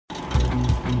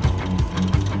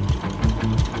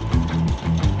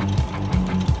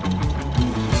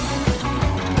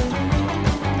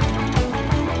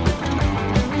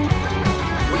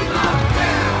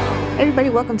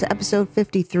Everybody, welcome to episode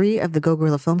 53 of the Go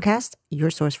Gorilla Filmcast, your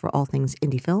source for all things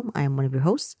indie film. I am one of your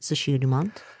hosts, Sashia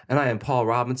Dumont. And I am Paul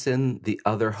Robinson, the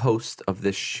other host of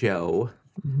this show.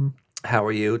 Mm-hmm. How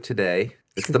are you today?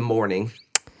 It's the morning.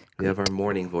 We have our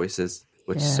morning voices,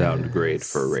 which sound great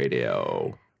for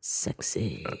radio.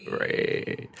 Sexy.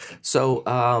 Great. So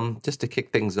just to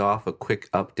kick things off, a quick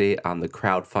update on the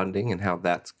crowdfunding and how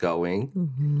that's going.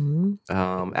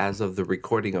 Mm-hmm. As of the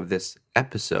recording of this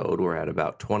episode, we're at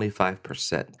about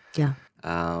 25%. Yeah.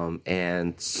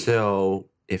 And so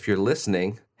if you're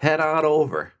listening, head on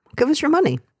over. Give us your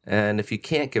money. And if you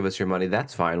can't give us your money,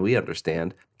 that's fine. We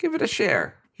understand. Give it a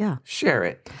share. Yeah. Share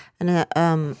it. And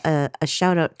a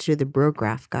shout out to the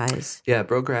Brograph guys. Yeah,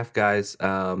 Brograph guys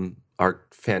are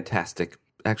fantastic.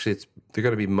 Actually, they're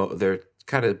going to be they're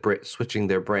kind of switching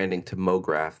their branding to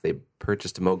MoGraph. They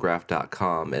purchased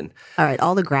MoGraph.com and all right,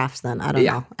 all the graphs then. I don't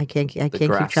know. I can't keep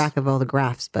track of all the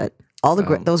graphs, but all the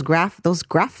those graph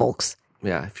folks.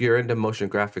 Yeah, if you're into motion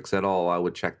graphics at all, I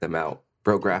would check them out.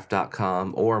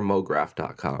 Brograph.com or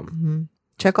MoGraph.com. Mm-hmm.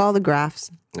 Check all the graphs.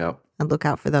 Yep. And look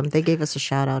out for them. They gave us a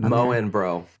shout out on Mo and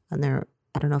Bro. On their,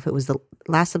 I don't know if it was the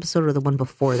last episode or the one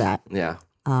before that. Yeah.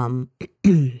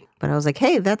 But I was like,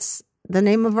 hey, that's the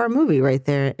name of our movie right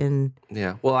there in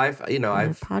I've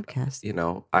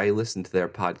podcast. I listen to their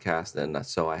podcast, and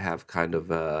so I have kind of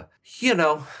a,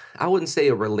 I wouldn't say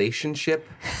a relationship,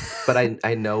 but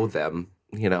I know them.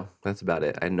 That's about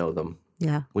it. I know them.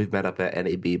 Yeah. We've met up at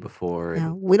NAB before.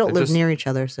 Yeah. We don't live near each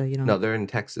other, so No, they're in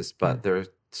Texas, but they're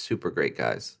super great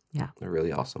guys. Yeah. They're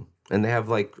really awesome. And they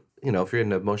have if you're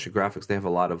into motion graphics, they have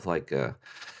a lot of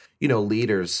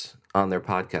leaders on their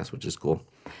podcast, which is cool.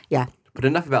 Yeah. But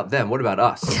enough about them. What about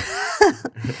us?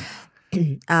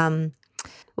 So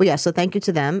thank you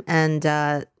to them and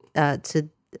to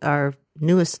our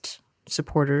newest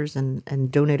supporters and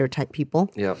donator type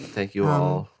people. Yep. Thank you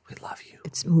all. We love you.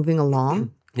 It's moving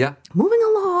along. Yeah. Moving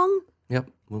along. Yep.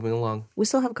 Moving along. We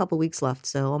still have a couple weeks left,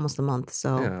 so almost a month.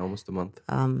 So yeah, almost a month.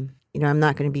 I'm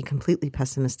not going to be completely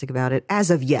pessimistic about it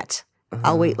as of yet.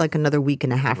 I'll wait like another week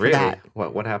and a half for that.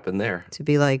 What happened there? To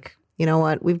be like, you know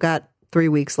what? We've got 3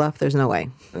 weeks left. There's no way.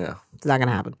 Yeah. It's not going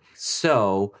to happen.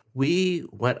 So we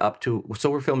went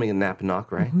we're filming in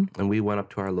Napanoch, right? Mm-hmm. And we went up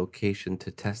to our location to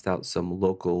test out some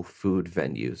local food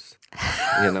venues,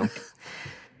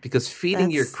 because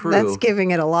feeding your crew. That's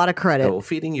giving it a lot of credit. Well,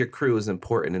 feeding your crew is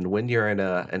important. And when you're in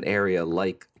an area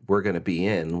like we're going to be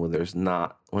in, when there's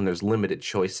limited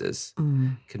choices,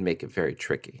 can make it very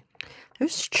tricky.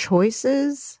 There's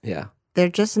choices. Yeah. They're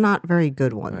just not very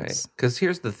good ones. Right. Because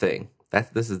here's the thing.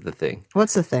 This is the thing.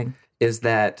 What's the thing? Is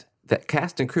that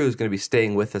cast and crew is going to be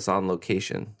staying with us on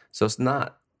location. So it's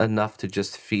not enough to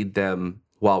just feed them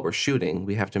while we're shooting.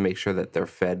 We have to make sure that they're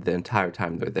fed the entire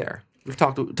time they're there. We've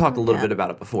talked a little bit about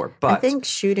it before. But I think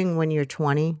shooting when you're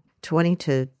 20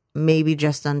 to maybe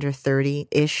just under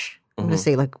 30-ish. I'm going to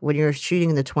say when you're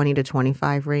shooting in the 20 to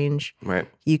 25 range, right?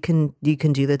 You can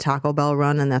do the Taco Bell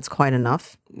run, and that's quite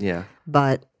enough. Yeah.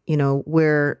 But,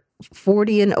 we're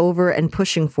 40 and over and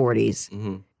pushing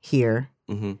 40s here.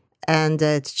 Mm-hmm. And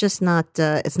it's just not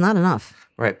it's not enough.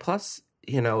 Right. Plus,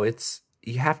 you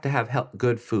have to have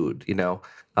good food, and there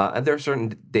are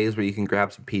certain days where you can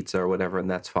grab some pizza or whatever, and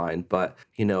that's fine. But,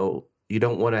 you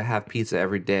don't want to have pizza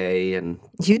every day. And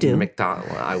you do.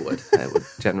 McDonald's. Well, I would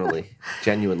genuinely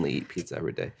eat pizza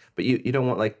every day. But you don't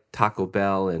want like Taco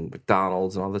Bell and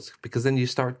McDonald's and all this, because then you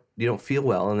don't feel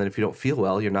well. And then if you don't feel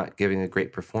well, you're not giving a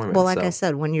great performance. Well, I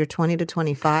said, when you're 20 to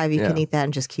 25, you can eat that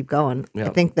and just keep going. Yeah. I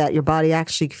think that your body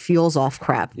actually feels off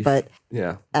crap. But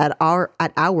at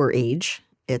our age,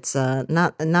 it's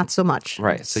not so much.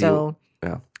 Right. So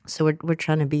we're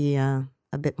trying to be a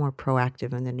bit more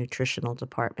proactive in the nutritional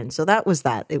department. So that was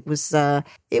that. It was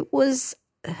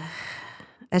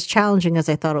as challenging as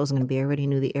I thought it was going to be. I already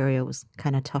knew the area was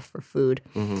kind of tough for food.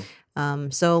 Mm-hmm.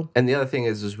 And the other thing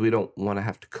is we don't want to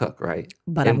have to cook, right?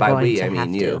 But and I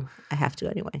have to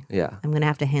anyway. Yeah. I'm going to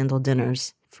have to handle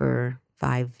dinners for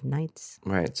 5 nights.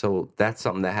 Right. So that's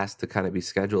something that has to kind of be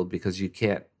scheduled, because you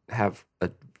can't have a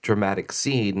dramatic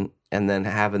scene and then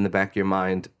have in the back of your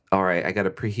mind, all right, I got to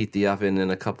preheat the oven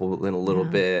in a little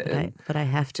bit. But I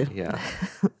have to. Yeah.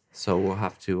 So we'll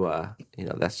have to,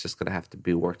 that's just going to have to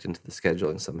be worked into the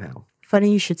scheduling somehow.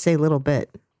 Funny you should say little bit.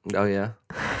 Oh, yeah.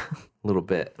 A little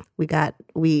bit.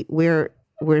 We're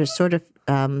sort of,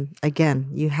 again,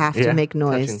 you have to make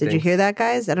noise. Did you hear that,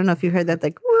 guys? I don't know if you heard that,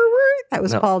 like, that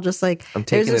was Paul just like,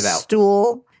 there's a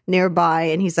stool nearby,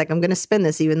 and he's like, I'm going to spin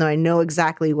this even though I know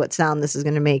exactly what sound this is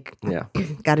going to make. Yeah.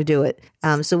 Got to do it.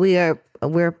 So we're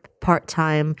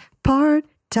part-time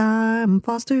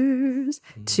fosters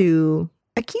to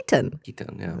A kitten.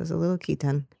 Kitten, yeah. It was a little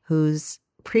kitten whose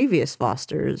previous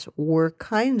fosters were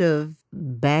kind of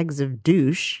bags of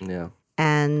douche. Yeah.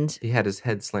 And he had his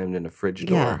head slammed in a fridge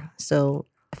door. Yeah. So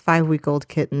a 5-week-old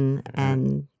kitten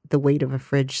and the weight of a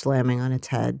fridge slamming on its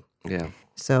head. Yeah.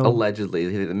 So allegedly,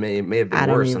 it may have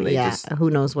been worse. And who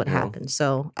knows what happened.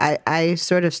 So I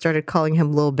sort of started calling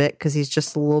him Little Bit because he's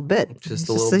just a little bit. He's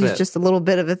just a little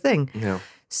bit of a thing. Yeah.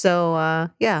 So,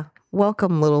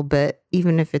 welcome, Little Bit,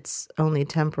 even if it's only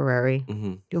temporary.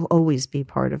 Mm-hmm. You'll always be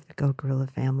part of the Go Gorilla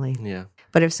family. Yeah.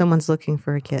 But if someone's looking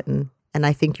for a kitten, and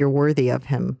I think you're worthy of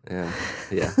him,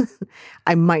 yeah,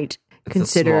 I might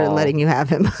consider letting you have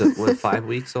him. What, 5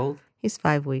 weeks old? He's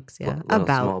 5 weeks, yeah.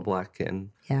 About small black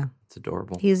kitten. Yeah. It's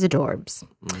adorable. He's adorbs.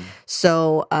 Mm.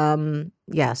 So,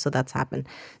 so that's happened.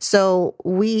 So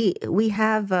we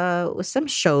have some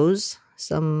shows,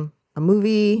 a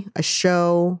movie, a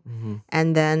show,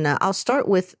 and then I'll start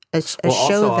with a show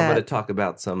also, that... I'm going to talk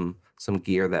about some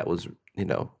gear that was,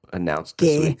 announced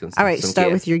this week. All right,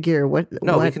 start with your gear. We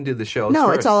can do the show. No,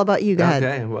 first. It's all about you. Go ahead.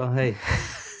 Okay, well, hey,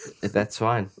 that's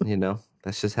fine.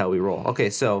 That's just how we roll. Okay,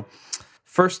 so...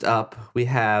 First up, we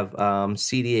have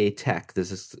CDA Tech.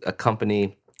 This is a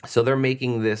company. So they're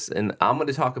making this, and I'm going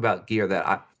to talk about gear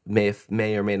that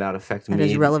may or may not affect me. That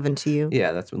is relevant to you?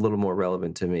 Yeah, that's a little more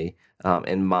relevant to me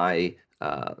in my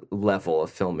level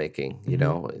of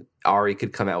filmmaking. Ari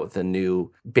could come out with a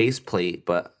new base plate,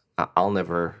 but I don't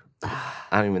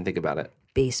even think about it.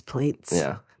 Base plates.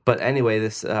 Yeah. But anyway,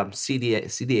 this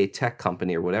CDA Tech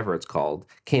company, or whatever it's called,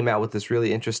 came out with this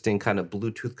really interesting kind of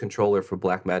Bluetooth controller for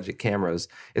Blackmagic cameras.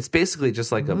 It's basically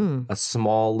just like a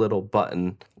small little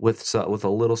button with a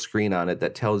little screen on it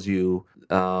that tells you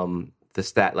the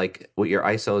stat, like what your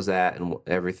ISO is at and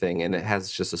everything, and it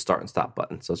has just a start and stop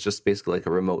button. So it's just basically like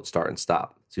a remote start and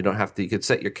stop. So you don't have to. You could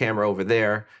set your camera over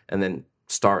there and then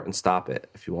start and stop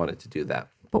it if you wanted to do that.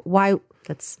 But why?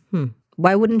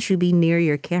 Why wouldn't you be near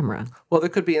your camera? Well, there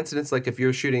could be incidents like if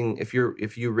you're shooting, if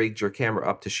you rigged your camera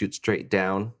up to shoot straight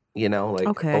down,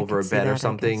 over a bed or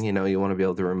something, you want to be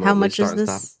able to remotely How much start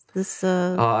is this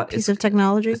piece of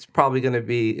technology? It's probably going to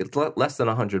be less than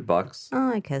 $100.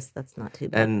 Oh, I guess that's not too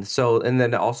bad. And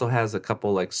then it also has a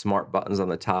couple like smart buttons on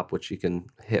the top, which you can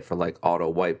hit for like auto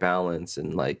white balance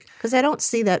and like. Because I don't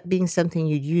see that being something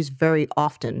you'd use very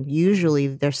often. Usually,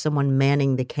 there's someone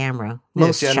manning the camera.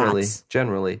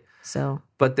 Generally. So,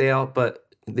 but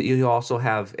you also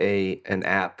have an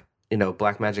app.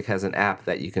 Blackmagic has an app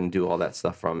that you can do all that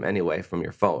stuff from anyway from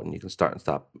your phone. You can start and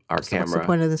stop our camera. What's the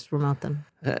point of this remote then?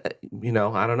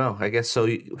 I don't know. I guess so.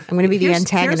 I'm going to be the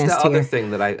antagonist here's the here. Other thing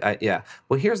that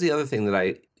Well, here's the other thing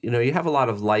that you have a lot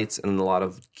of lights and a lot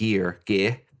of gear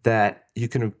that you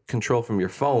can control from your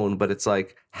phone, but it's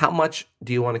like, how much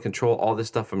do you want to control all this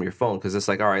stuff from your phone? Because it's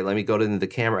like, all right, let me go into the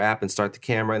camera app and start the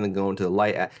camera and then go into the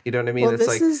light app. You know what I mean? Well,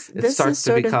 It starts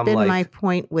to become like my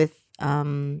point with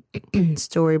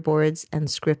storyboards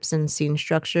and scripts and scene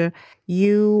structure.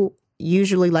 You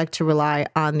usually like to rely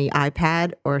on the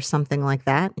iPad or something like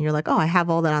that. And you're like, oh, I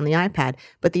have all that on the iPad.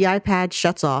 But the iPad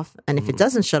shuts off. And if it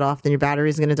doesn't shut off, then your battery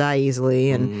is going to die easily.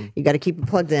 And you got to keep it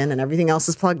plugged in and everything else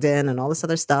is plugged in and all this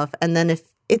other stuff. And then if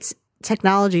it's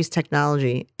technology,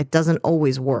 it doesn't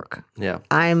always work. Yeah.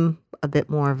 I'm a bit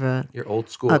more of you're old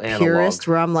school analog. Purist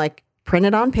where I'm like, print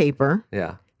it on paper.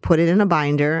 Yeah. Put it in a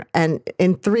binder. And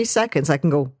in 3 seconds, I can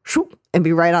go shoop and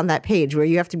be right on that page where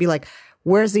you have to be like,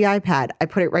 where's the iPad? I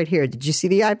put it right here. Did you see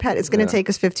the iPad? It's going to take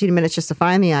us 15 minutes just to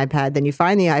find the iPad. Then you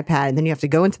find the iPad, and then you have to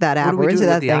go into that app or into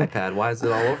that thing. What do we do with the iPad? Why is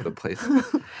it all over the place?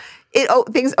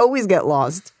 Things always get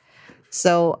lost.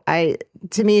 So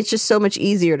to me, it's just so much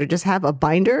easier to just have a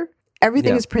binder.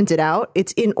 Everything is printed out.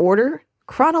 It's in order,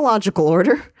 chronological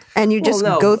order, and you just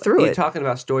go through it. You're talking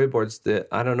about storyboards that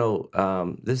I don't know.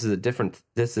 This is a different.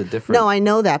 No, I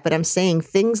know that, but I'm saying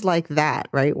things like that,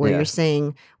 right? Where you're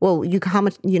saying, well, you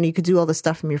could do all this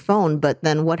stuff from your phone, but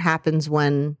then what happens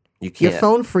when your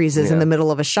phone freezes in the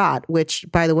middle of a shot? Which,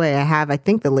 by the way, I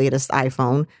think the latest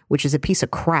iPhone, which is a piece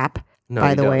of crap,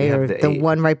 by the way, or the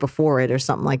one right before it, or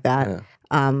something like that.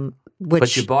 Yeah.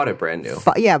 But you bought it brand new.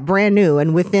 Brand new,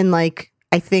 and within I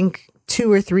think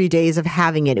 2 or 3 days of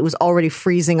having it, it was already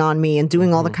freezing on me and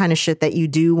doing all the kind of shit that you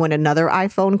do when another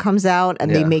iPhone comes out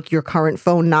and they make your current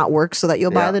phone not work so that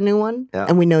you'll buy the new one. Yeah.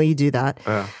 And we know you do that.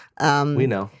 We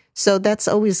know. So that's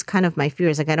always kind of my fear.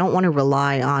 Is like, I don't want to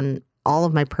rely on all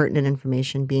of my pertinent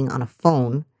information being on a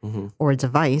phone or a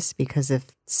device, because if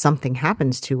something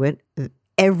happens to it,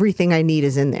 everything I need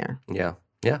is in there. Yeah.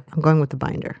 Yeah. I'm going with the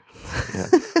binder. Yeah.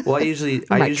 Well, I usually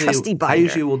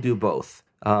will do both.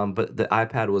 But the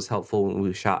iPad was helpful when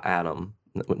we shot Adam.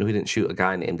 We didn't shoot a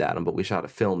guy named Adam, but we shot a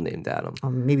film named Adam.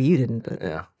 Maybe you didn't, but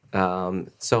yeah.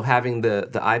 So having the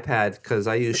iPad, because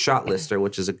I use ShotLister,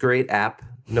 which is a great app.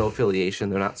 No affiliation.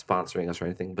 They're not sponsoring us or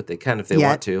anything, but they can if they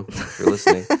want to, if you're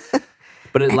listening.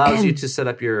 But it allows you to set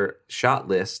up your shot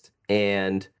list,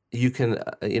 and you can,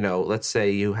 let's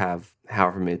say you have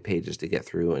however many pages to get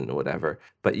through and whatever,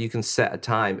 but you can set a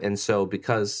time. And so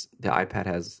because the iPad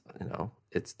has,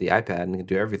 it's the iPad and it can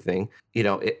do everything,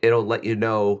 it'll let you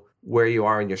know where you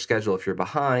are in your schedule if you're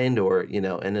behind, or,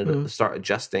 and it'll start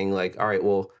adjusting like, all right,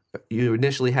 well, you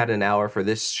initially had an hour for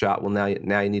this shot. Well, now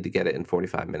you need to get it in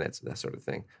 45 minutes, that sort of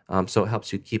thing. So it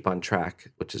helps you keep on track,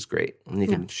 which is great. And you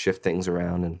can shift things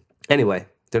around. And anyway,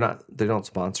 they don't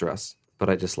sponsor us, but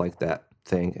I just like that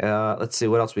thing. Let's see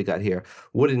what else we got here.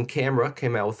 Wooden Camera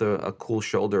came out with a cool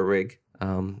shoulder rig,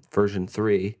 version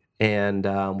 3. And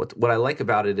what I like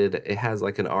about it, it has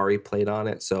like an RE plate on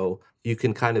it, so you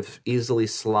can kind of easily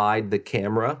slide the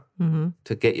camera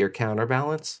to get your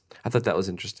counterbalance. I thought that was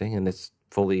interesting, and it's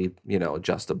fully,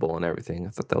 adjustable and everything. I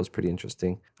thought that was pretty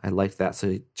interesting. I like that.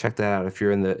 So check that out if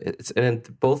you're in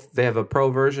both. They have a pro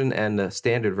version and a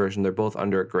standard version. They're both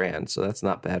under $1,000, so that's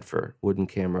not bad for Wooden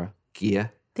Camera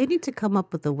gear. They need to come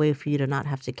up with a way for you to not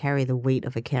have to carry the weight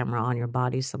of a camera on your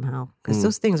body somehow, because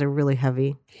those things are really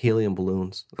heavy. Helium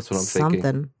balloons. That's what I'm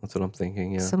thinking. That's what I'm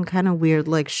thinking, yeah. Some kind of weird,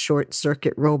 like, short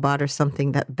circuit robot or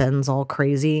something that bends all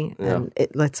crazy. Yeah. And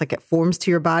it's like it forms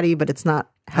to your body, but it's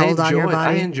not held on your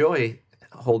body. I enjoy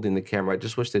holding the camera. I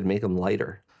just wish they'd make them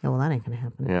lighter. Oh, well, that ain't going to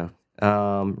happen.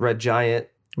 Yeah. Red Giant.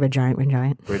 Red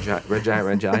Giant.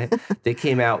 They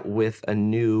came out with a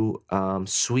new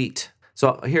suite.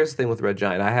 So here's the thing with Red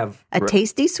Giant. I have a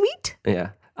tasty sweet. Yeah,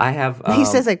 I have. He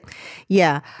says like,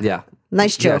 yeah.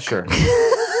 Nice joke. Yeah, sure.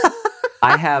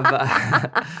 I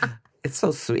have. It's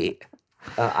so sweet.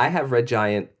 I have Red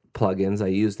Giant plugins. I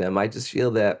use them. I just feel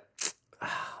that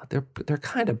they're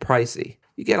kind of pricey.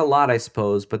 You get a lot, I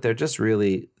suppose, but they're just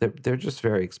they're just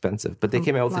very expensive. But they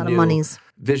came out with a new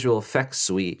visual effects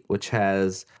suite, which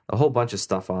has a whole bunch of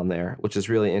stuff on there, which is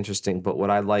really interesting. But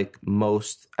what I like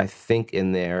most, I think,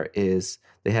 in there is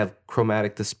they have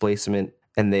chromatic displacement,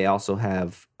 and they also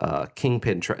have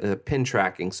kingpin pin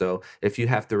tracking. So if you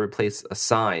have to replace a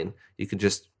sign, you can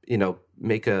just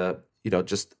make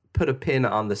just put a pin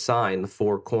on the sign, the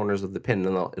 4 corners of the pin,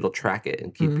 and it'll track it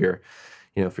and keep your,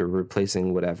 if you're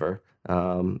replacing whatever.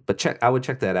 But I would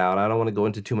check that out. I don't want to go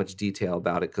into too much detail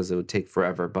about it because it would take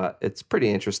forever, but it's pretty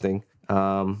interesting.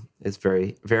 It's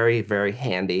very, very, very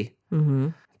handy.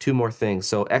 2 more things.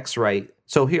 So X-Rite.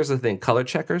 So here's the thing, color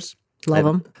checkers. Love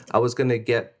them. I was going to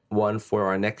get one for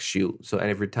our next shoot. So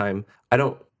every time, I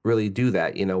don't really do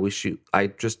that. We shoot, I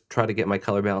just try to get my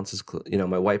color balances,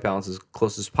 my white balance as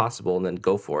close as possible and then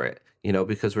go for it,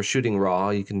 because we're shooting raw.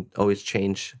 You can always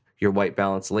change your white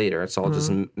balance later. It's all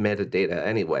just metadata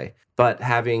anyway. But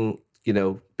having,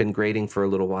 been grading for a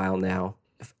little while now,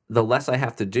 the less I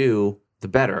have to do, the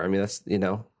better. I mean, that's,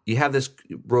 you have this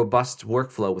robust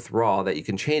workflow with RAW that you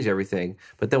can change everything.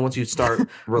 But then once you start...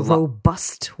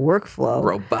 Robust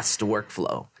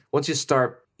workflow. Once you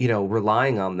start,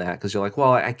 relying on that, because you're like,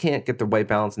 well, I can't get the white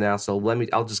balance now, so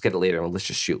I'll just get it later and let's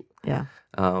just shoot. Yeah.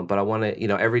 But I want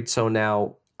to, so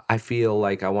now I feel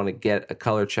like I want to get a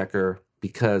color checker,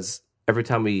 because every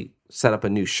time we set up a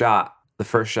new shot, the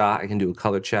first shot, I can do a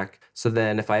color check. So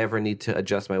then if I ever need to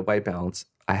adjust my white balance,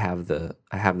 I have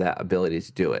that ability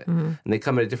to do it. And they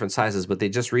come in different sizes, but they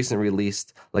just recently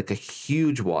released like a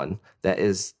huge one that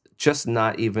is just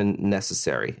not even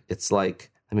necessary. It's like,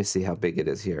 let me see how big it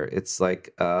is here. It's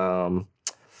like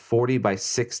 40 by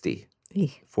 60,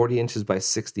 40 inches by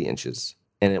 60 inches,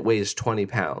 and it weighs 20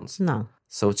 pounds. No.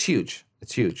 So it's huge.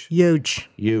 It's huge.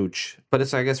 Huge. But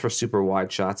it's, I guess, for super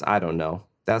wide shots. I don't know.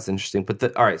 That's interesting.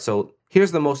 But all right, so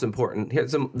here's the most important,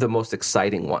 here's the most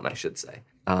exciting one, I should say.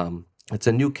 It's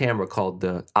a new camera called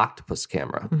the Octopus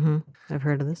camera. I've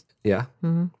heard of this. Yeah.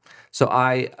 So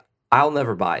I'll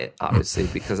never buy it, obviously,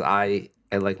 because I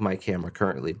like my camera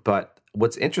currently. But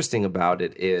what's interesting about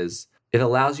it is it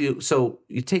allows you, so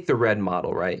you take the Red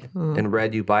model, right? In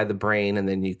Red, you buy the brain, and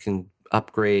then you can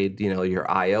upgrade, your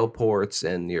I/O ports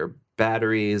and your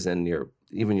batteries and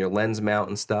even your lens mount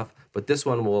and stuff. But this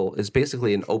one is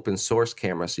basically an open source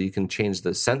camera, so you can change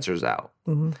the sensors out.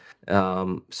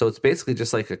 So it's basically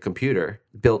just like a computer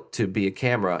built to be a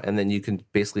camera, and then you can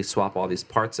basically swap all these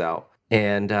parts out.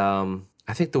 And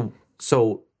I think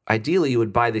so ideally you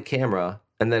would buy the camera,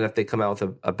 and then if they come out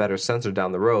with a better sensor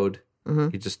down the road,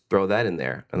 you just throw that in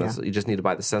there, and you just need to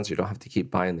buy the sensor. You don't have to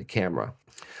keep buying the camera.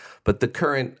 But the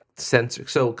current sensor,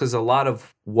 because a lot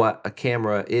of what a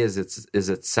camera is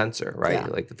its sensor, right? Yeah.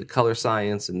 Like the color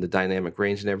science and the dynamic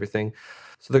range and everything.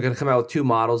 So they're going to come out with 2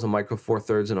 models, a Micro Four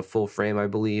Thirds and a full frame, I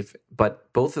believe.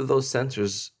 But both of those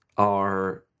sensors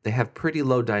they have pretty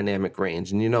low dynamic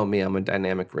range. And you know me, I'm a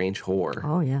dynamic range whore.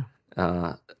 Oh, yeah.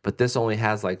 But this only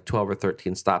has like 12 or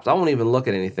 13 stops. I won't even look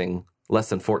at anything less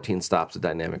than 14 stops of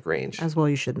dynamic range. As well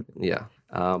you shouldn't. Yeah.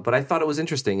 But I thought it was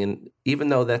interesting. And even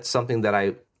though that's something that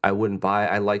I wouldn't buy,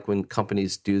 I like when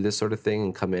companies do this sort of thing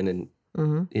and come in and,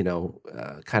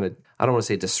 kind of, I don't want to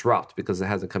say disrupt because it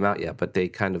hasn't come out yet, but they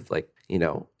kind of like,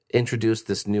 introduce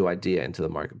this new idea into the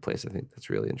marketplace. I think that's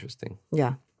really interesting.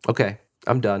 Yeah. Okay.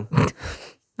 I'm done.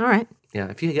 All right. Yeah.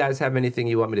 If you guys have anything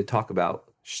you want me to talk about,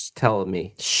 tell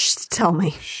me. Tell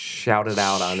me. Shout it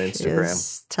out on Instagram.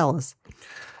 Yes, tell us.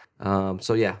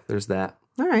 So yeah, there's that.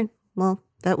 All right. Well,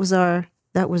 that was our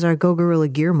Go Gorilla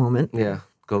Gear moment. Yeah.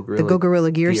 Go Gorilla. The Go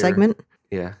Gorilla Gear segment.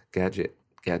 Yeah.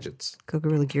 Gadgets. Go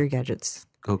Gorilla Gear gadgets.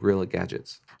 Go Gorilla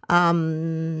gadgets. Breaking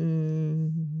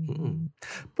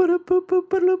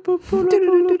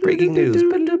news.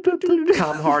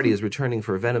 Tom Hardy is returning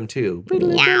for Venom 2.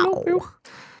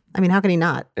 I mean, how can he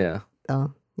not? Yeah.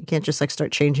 Oh, you can't just like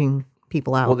start changing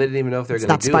people out. Well, they didn't even know if they're going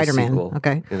to do Spider-Man, a sequel.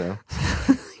 Okay.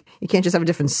 You can't just have a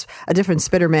different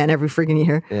Spider-Man every freaking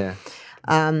year. Yeah.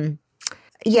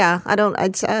 Yeah, I don't.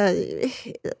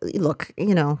 Look,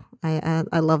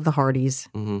 I love the Hardys.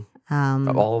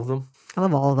 Mm-hmm. All of them. I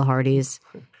love all of the Hardys,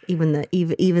 even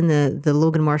the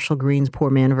Logan Marshall Green's poor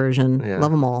man version. Yeah.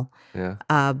 Love them all. Yeah.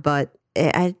 But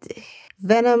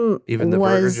Venom, even the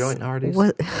burger joint Hardys.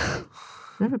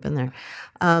 Never been there.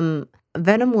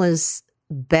 Venom was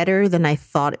better than I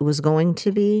thought it was going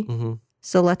to be. Mm-hmm.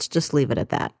 So let's just leave it at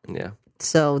that. Yeah.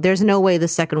 So there's no way the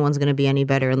second one's going to be any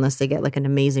better unless they get like an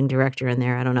amazing director in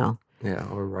there. I don't know. Yeah,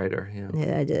 or writer. Yeah.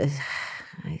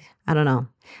 I don't know.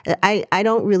 I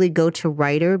don't really go to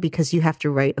writer because you have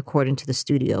to write according to the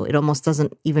studio. It almost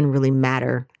doesn't even really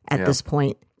matter at this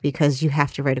point because you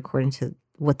have to write according to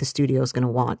what the studio is going to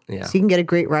want. Yeah. So you can get a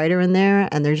great writer in there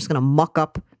and they're just going to muck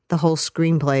up the whole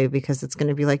screenplay because it's going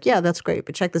to be like, yeah, that's great,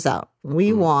 but check this out.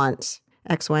 We want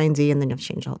X, Y, and Z, and then you have to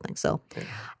change the whole thing. So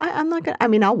I'm not going to, I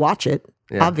mean, I'll watch it,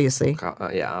 obviously.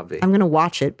 I'll be. I'm going to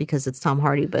watch it because it's Tom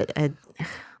Hardy, but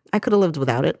I could have lived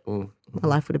without it. Mm-hmm. My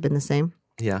life would have been the same.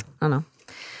 Yeah. I don't know.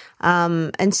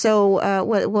 And so,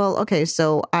 okay,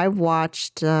 so I've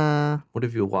watched... what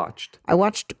have you watched? I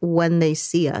watched When They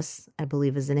See Us, I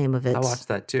believe is the name of it. I watched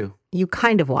that too. You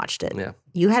kind of watched it. Yeah.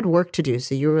 You had work to do,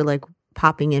 so you were like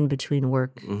popping in between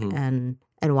work and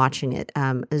watching it.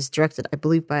 It was directed, I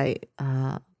believe, by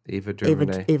Ava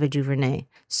DuVernay. Ava DuVernay.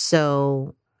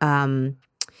 So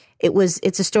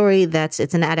it's a story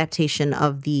it's an adaptation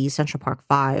of the Central Park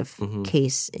 5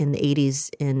 case in the 80s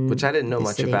in which I didn't know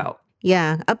much about.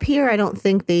 Yeah. Up here, I don't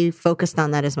think they focused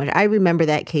on that as much. I remember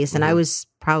that case, and I was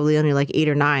probably only like 8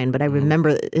 or 9, but I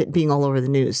remember it being all over the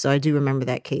news. So I do remember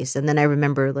that case. And then I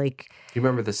remember like... You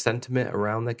remember the sentiment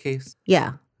around that case?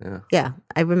 Yeah. Yeah.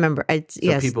 I remember.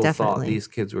 Yes, people definitely. thought these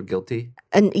kids were guilty?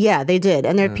 And yeah, they did.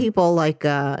 And there are people like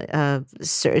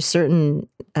certain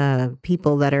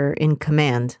people that are in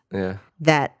command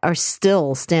that are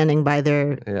still standing by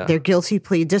their guilty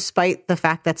plea, despite the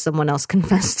fact that someone else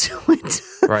confessed to it.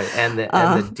 Right, and the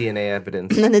DNA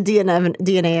evidence. And then the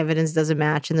DNA evidence doesn't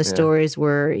match, and the stories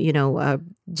were,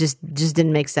 just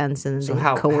didn't make sense. And so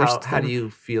how do you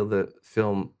feel the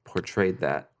film portrayed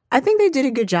that? I think they did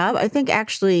a good job. I think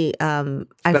actually, there's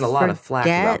been a lot of flack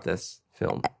about this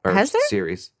film or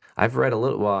series. I've read a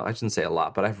little. Well, I shouldn't say a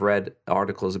lot, but I've read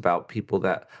articles about people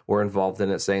that were involved in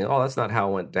it saying, "Oh, that's not how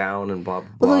it went down," and blah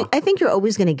blah. Well, I think you're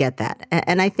always going to get that,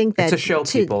 and I think that it's a show,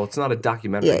 people. It's not a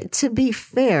documentary. Yeah, to be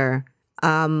fair,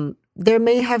 there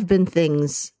may have been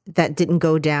things that didn't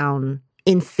go down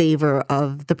in favor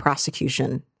of the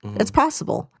prosecution. It's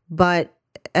possible, but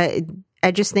I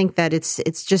just think that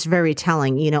it's just very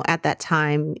telling. At that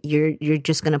time, you're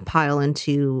just going to pile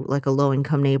into like a low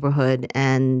income neighborhood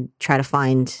and try to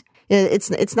find.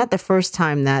 It's not the first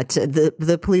time that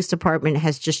the police department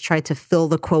has just tried to fill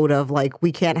the quota of like,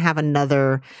 we can't have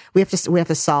another. We have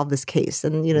to solve this case,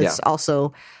 and it's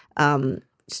also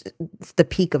the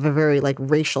peak of a very like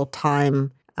racial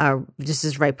time. This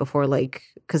is right before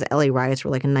because LA riots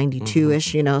were like in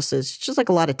 92-ish, so it's just like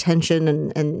a lot of tension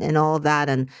and all of that.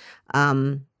 And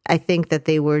I think that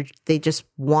they just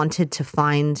wanted to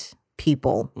find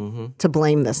people to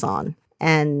blame this on.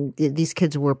 And these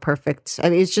kids were perfect. I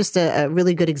mean, it's just a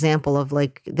really good example of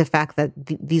like the fact that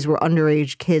these were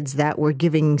underage kids that were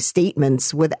giving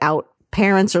statements without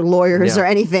parents or lawyers or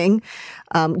anything,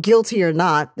 guilty or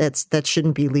not. That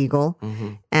shouldn't be legal.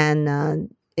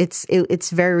 And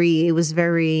it was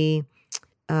very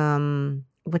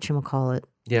whatchamacallit?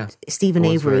 Yeah. Stephen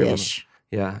Avery-ish.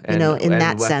 Yeah. And, in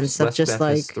that sense of West just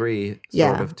Memphis like 3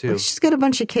 yeah, sort of too. Let's just get a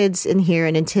bunch of kids in here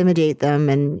and intimidate them,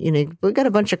 and we got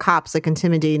a bunch of cops like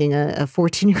intimidating a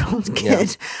 14-year-old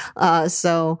kid. Yeah.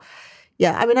 So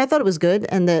yeah, I mean, I thought it was good,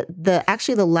 and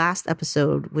the last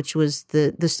episode, which was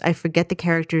this I forget the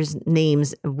characters'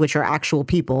 names, which are actual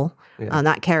people,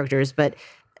 not characters, but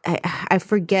I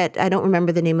forget. I don't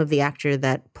remember the name of the actor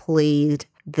that played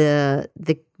the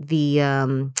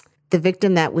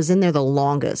victim that was in there the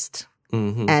longest,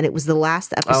 and it was the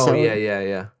last episode. Oh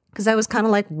yeah. Because I was kind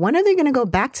of like, when are they going to go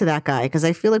back to that guy? Because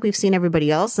I feel like we've seen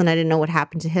everybody else, and I didn't know what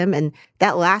happened to him. And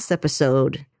that last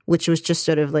episode, which was just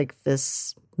sort of like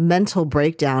this mental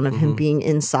breakdown of him being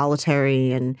in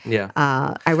solitary, and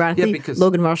ironically,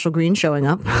 Logan Marshall Green showing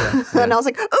up, and I was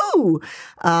like, ooh,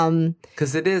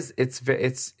 because it is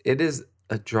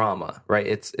a drama, right?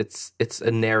 It's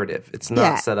a narrative. It's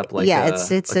not set up like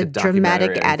it's a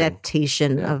dramatic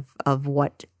adaptation of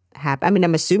what happened. I mean,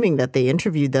 I'm assuming that they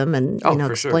interviewed them and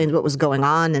explained what was going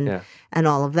on and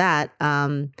all of that.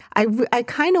 I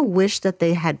kind of wish that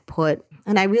they had put,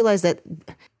 and I realize that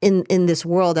in this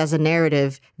world as a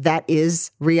narrative that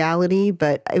is reality,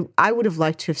 but I would have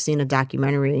liked to have seen a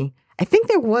documentary. I think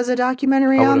there was a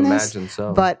documentary on this, imagine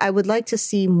so. But I would like to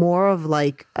see more of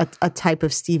like a type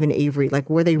of Stephen Avery, like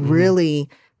where they really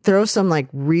throw some like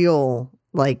real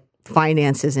like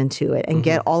finances into it and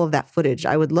get all of that footage.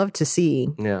 I would love to see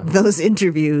those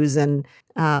interviews and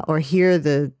or hear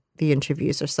the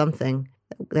interviews or something.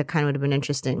 That kind of would have been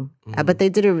interesting. But they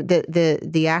did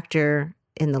the actor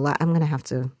in the I'm going to have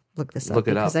to look this up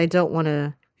because I don't want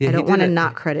to. Yeah, I don't want to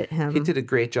not credit him. He did a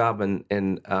great job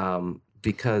in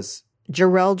because.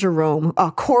 Jarrell Jerome,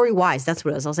 Corey Wise, that's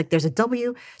what it was. I was like, there's a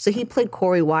W. So he played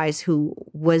Corey Wise, who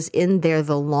was in there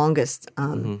the longest.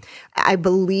 I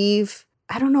believe,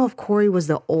 I don't know if Corey was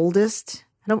the oldest.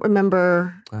 I don't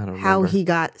remember how he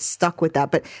got stuck with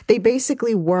that. But they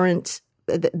basically weren't,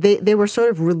 they were sort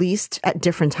of released at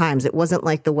different times. It wasn't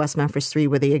like the West Memphis 3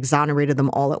 where they exonerated them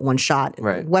all at one shot.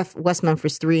 Right. West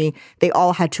Memphis 3, they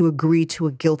all had to agree to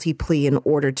a guilty plea in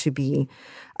order to be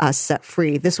set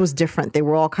free. This was different. They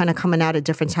were all kind of coming out at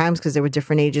different times because they were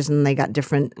different ages and they got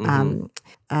different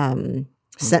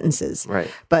sentences.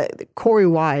 Right. But Corey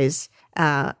Wise,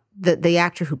 the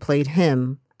actor who played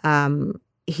him,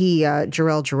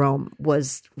 Jarrell Jerome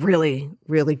was really,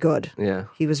 really good. Yeah.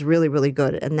 He was really, really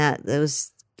good. And it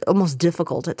was almost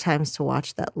difficult at times to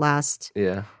watch that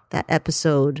that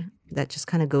episode that just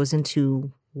kind of goes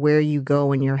into where you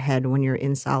go in your head when you're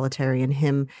in solitary, and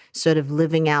him sort of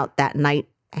living out that night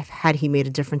had he made a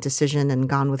different decision and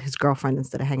gone with his girlfriend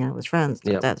instead of hanging out with his friends.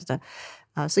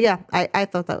 So yeah, I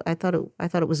thought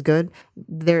it was good.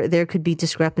 There could be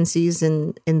discrepancies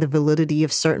in the validity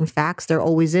of certain facts. There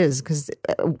always is, because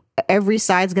every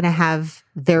side's going to have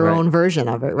their own version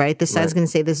of it, right? This side's going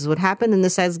to say this is what happened, and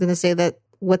this side's going to say that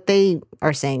what they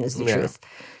are saying is the truth.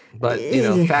 But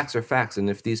facts are facts, and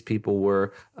if these people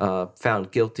were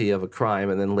found guilty of a crime,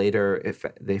 and then later if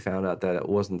they found out that it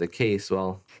wasn't the case,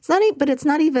 well, it's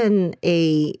not even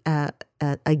a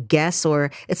guess,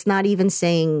 or it's not even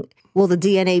saying, well, the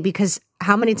DNA, because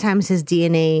how many times has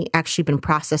DNA actually been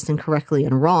processed incorrectly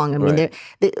and wrong? I mean,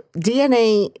 the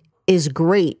DNA is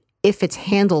great if it's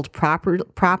handled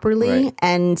properly,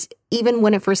 and even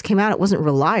when it first came out, it wasn't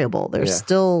reliable. There's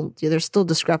still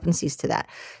discrepancies to that.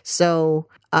 So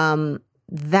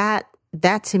that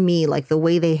to me, like the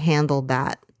way they handled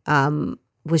that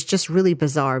was just really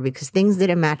bizarre, because things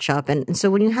didn't match up. And so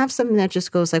when you have something that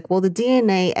just goes like, well, the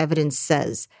DNA evidence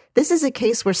says this is a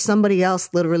case where somebody else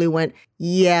literally went,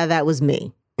 yeah, that was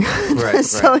me.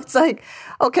 So it's like,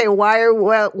 okay,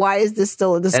 why is this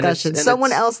still a discussion?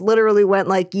 Someone else literally went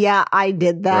like, yeah, I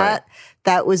did that. Right.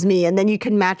 That was me. And then you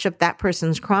can match up that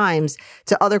person's crimes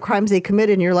to other crimes they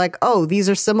committed, and you're like, oh, these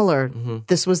are similar.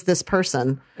 This was this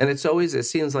person. And it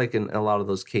seems like in a lot of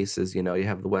those cases, you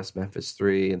have the West Memphis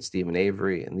 3 and Stephen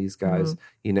Avery and these guys,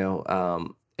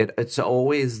 it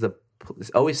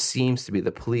always seems to be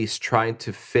the police trying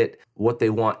to fit what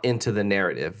they want into the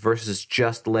narrative versus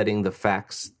just letting the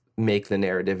facts make the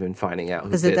narrative and finding out who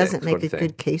did it. Because it doesn't make a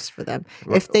good case for them.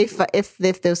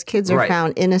 If those kids are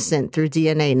found innocent through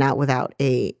DNA, not without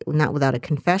a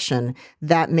confession,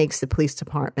 that makes the police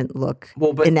department look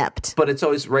inept. But it's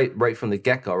always right from the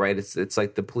get-go, right? It's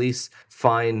like the police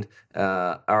find,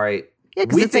 all right,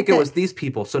 we think it was these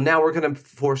people, so now we're going to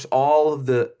force all of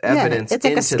the evidence into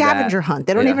that. It's like a scavenger hunt.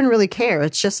 They don't even really care.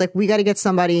 It's just like, we got to get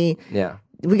somebody. Yeah.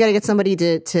 We got to get somebody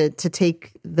to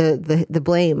take the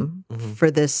blame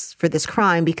for this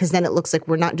crime, because then it looks like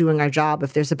we're not doing our job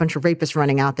if there's a bunch of rapists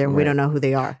running out there and we don't know who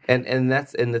they are. And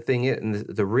the thing is, and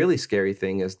the really scary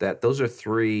thing is that those are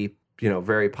 3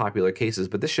 very popular cases,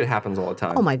 but this shit happens all the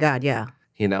time. Oh my God, yeah.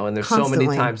 And there's Constantly.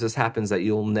 So many times this happens that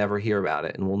you'll never hear about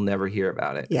it, and we'll never hear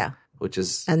about it. Yeah.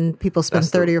 And people spend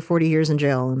 30 or 40 years in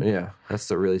jail. That's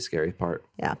the really scary part.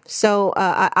 Yeah. So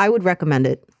I would recommend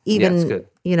it. Even, it's good.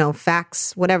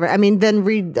 Facts, whatever. I mean,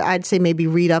 then I'd say maybe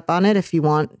read up on it if you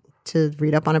want to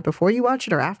read up on it before you watch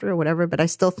it or after or whatever. But I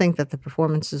still think that the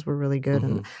performances were really good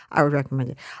and I would recommend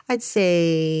it. I'd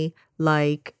say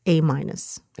like A-. A-.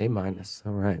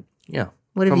 All right. Yeah.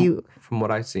 From what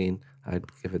I've seen, I'd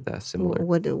give it that similar.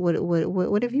 What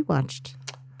have you watched,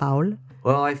 Paul?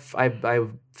 Well, I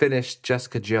finished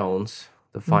Jessica Jones,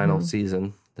 the final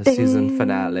season, the season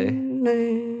finale.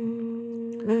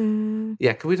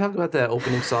 Yeah, can we talk about the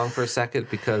opening song for a second?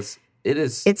 Because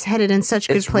it's headed in such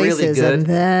good places. Really good.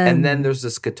 And then there's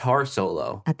this guitar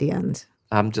solo at the end.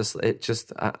 I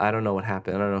don't know what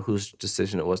happened. I don't know whose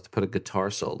decision it was to put a guitar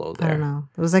solo there. I don't know.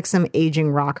 It was like some aging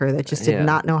rocker that just did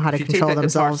not know how to control themselves. If you take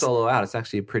that guitar solo out, it's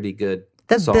actually a pretty good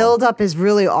song. Build up is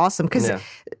really awesome because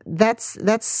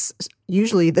that's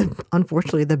usually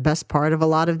unfortunately the best part of a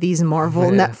lot of these Marvel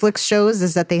Netflix shows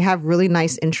is that they have really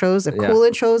nice intros, cool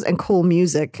intros and cool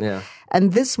music. Yeah.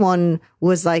 And this one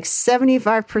was like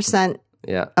 75%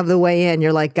 of the way in.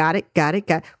 You're like, got it.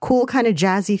 Cool kind of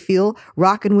jazzy feel,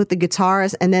 rocking with the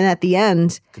guitars. And then at the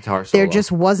end, there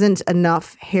just wasn't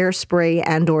enough hairspray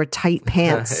and or tight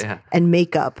pants and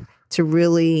makeup to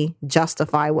really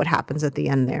justify what happens at the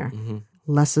end there. Mm-hmm.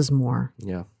 Less is more.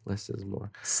 Yeah, less is more.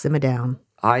 Simmer down.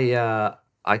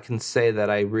 I can say that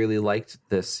I really liked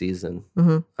this season,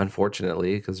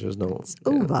 unfortunately, because there's it's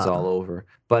all over.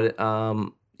 But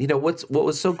what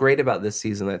was so great about this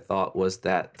season, I thought, was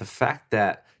that the fact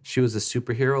that she was a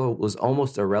superhero was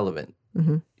almost irrelevant.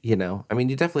 Mm-hmm. I mean,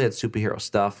 you definitely had superhero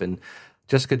stuff, and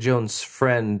Jessica Jones'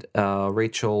 friend,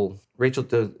 Rachel,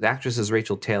 the actress is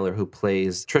Rachel Taylor, who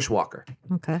plays Trish Walker.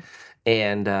 Okay.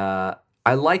 And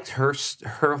I liked her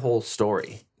whole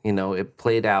story. It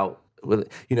played out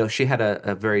with, she had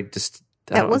a very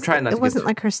it wasn't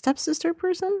like her stepsister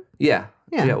person? Yeah,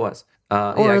 it was.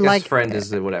 Or like friend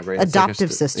is whatever. Adoptive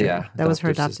like sister. Yeah, that was her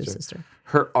adoptive sister.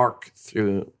 Her arc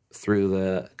through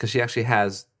because she actually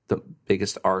has the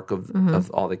biggest arc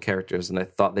of all the characters, and I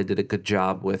thought they did a good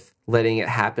job with letting it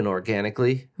happen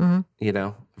organically.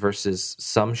 Versus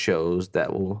some shows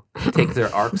that will take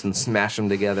their arcs and smash them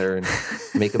together and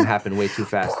make them happen way too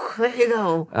fast. There you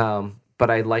go. But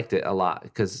I liked it a lot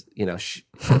because I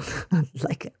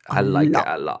like it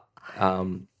a lot.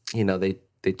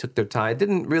 They took their time. It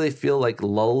didn't really feel like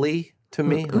lully to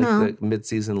me, like the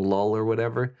mid-season lull or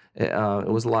whatever. It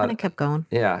was a lot. Kind of kept going.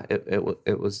 Yeah,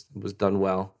 it was done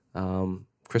well.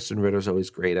 Kristen Ritter's always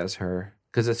great as her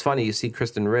because it's funny. You see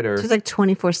Kristen Ritter. She's like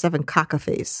 24/7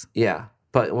 cock-a-face. Yeah,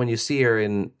 but when you see her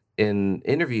in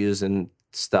interviews and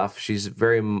stuff, she's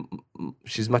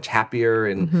much happier,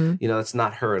 and it's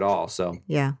not her at all. So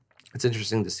yeah. It's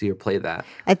interesting to see her play that.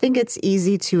 I think it's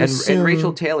easy to assume. And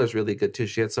Rachel Taylor's really good, too.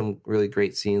 She had some really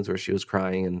great scenes where she was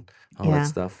crying and all that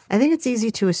stuff. I think it's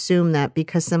easy to assume that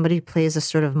because somebody plays a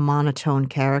sort of monotone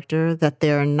character that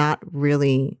they're not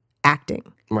really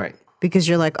acting. Right. Because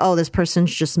you're like, oh, this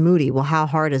person's just moody. Well, how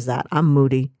hard is that? I'm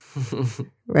moody.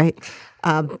 Right?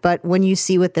 But when you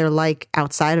see what they're like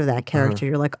outside of that character,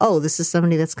 you're like, oh, this is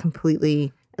somebody that's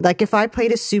completely... Like if I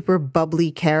played a super bubbly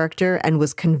character and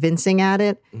was convincing at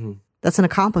it, that's an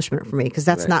accomplishment for me because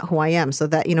that's not who I am. So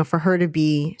that, for her to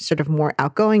be sort of more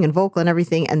outgoing and vocal and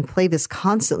everything and play this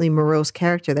constantly morose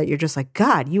character that you're just like,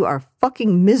 God, you are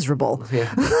fucking miserable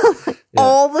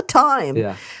all the time.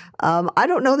 Yeah. I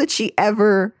don't know that she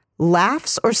ever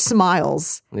laughs or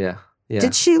smiles. Yeah. Yeah.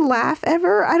 Did she laugh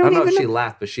ever? I don't know even if she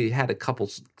laughed, but she had a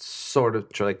couple sort of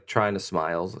trying to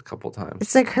smile a couple times.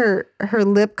 It's like her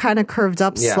lip kind of curved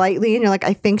up slightly, and you're like,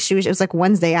 I think it was like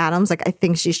Wednesday Addams. Like, I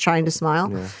think she's trying to smile.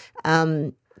 Yeah.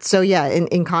 So yeah,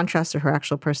 in contrast to her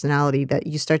actual personality, that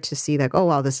you start to see like, oh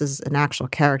wow, this is an actual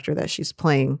character that she's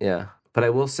playing. Yeah, but I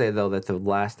will say though that the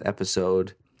last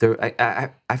episode.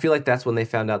 I feel like that's when they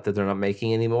found out that they're not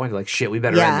making anymore. They're like, shit, we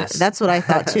better end this. Yeah, that's what I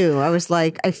thought too. I was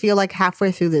like, I feel like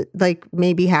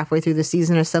maybe halfway through the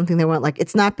season or something, they went like,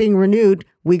 it's not being renewed.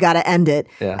 We got to end it.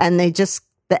 Yeah. And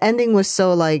the ending was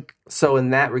so like. So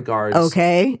in that regard,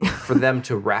 okay, for them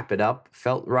to wrap it up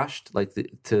felt rushed, like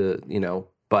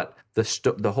but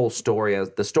the whole story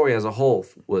as a whole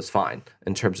was fine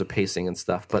in terms of pacing and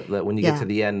stuff. But when you get to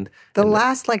the end, the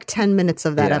last 10 minutes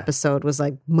of that episode was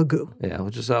like magoo. Yeah,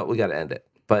 we got to end it.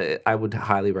 But I would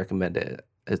highly recommend it.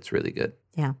 It's really good.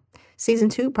 Yeah. Season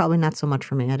 2, probably not so much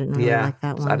for me. I didn't really like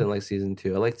that one. I didn't like season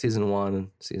 2. I liked season 1 and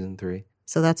season 3.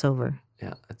 So that's over.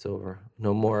 Yeah, it's over.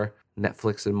 No more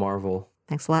Netflix and Marvel.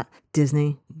 Thanks a lot,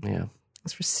 Disney. Yeah.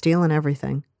 It's for stealing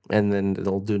everything. And then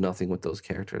they'll do nothing with those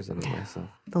characters anyway. So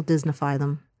they'll Disneyfy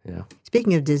them. Yeah.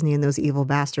 Speaking of Disney and those evil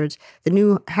bastards, the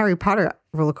new Harry Potter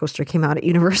roller coaster came out at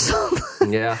Universal.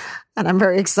 Yeah. And I'm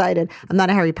very excited. I'm not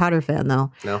a Harry Potter fan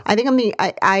though. No. I think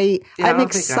I'm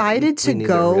excited to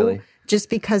go really. Just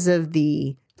because of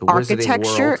the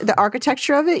architecture, of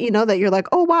it, that you're like,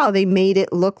 oh wow, they made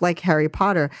it look like Harry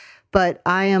Potter. But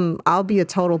I'll be a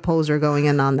total poser going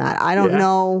in on that. I don't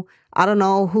know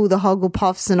who the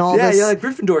Hugglepuffs and all this. Yeah, like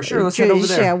Gryffindor. Sure, let's head over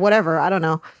there. Yeah, whatever. I don't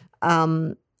know.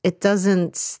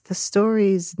 The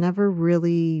stories never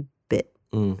really bit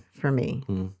for me.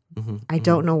 I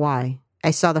don't know why.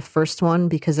 I saw the first one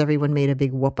because everyone made a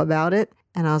big whoop about it.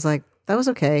 And I was like, that was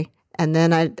okay. And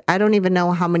then I don't even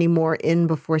know how many more in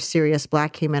before Sirius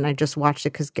Black came in. I just watched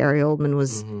it because Gary Oldman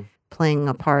was playing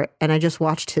a part. And I just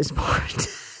watched his part.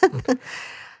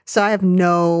 So I have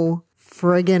no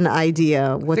friggin'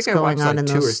 idea what's going on in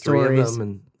those stories. 2 or 3 of them,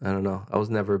 and I don't know. I was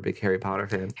never a big Harry Potter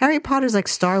fan. Harry Potter's like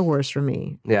Star Wars for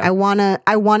me. Yeah. I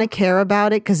wanna care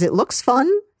about it because it looks fun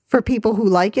for people who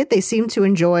like it. They seem to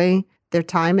enjoy their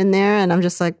time in there, and I'm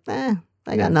just like, I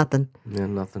got nothing. Yeah,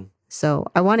 nothing. So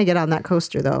I want to get on that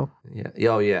coaster though. Yeah.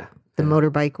 Oh yeah. The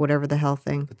motorbike, whatever the hell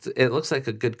thing. It looks like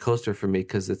a good coaster for me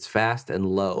because it's fast and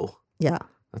low. Yeah.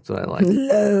 That's what I like.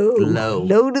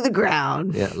 Low to the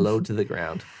ground. Yeah, low to the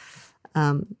ground.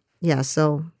 Yeah,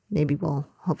 so maybe we'll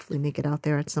hopefully make it out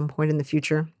there at some point in the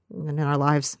future and in our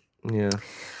lives. Yeah.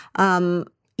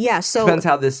 Yeah, so depends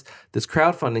how this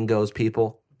crowdfunding goes,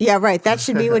 people. Yeah, right. That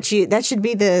should be that should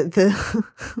be the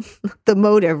the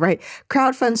motive, right?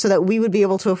 Crowdfund so that we would be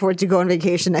able to afford to go on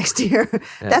vacation next year. Yeah.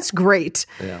 That's great.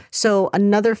 Yeah. So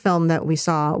another film that we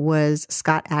saw was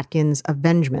Scott Adkins'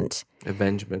 Avengement.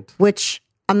 Which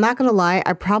I'm not going to lie,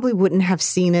 I probably wouldn't have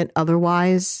seen it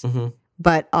otherwise.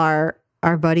 But our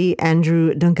buddy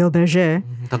Andrew Dunkelberger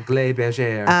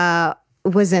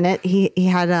was in it. He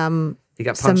had he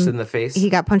got punched in the face. He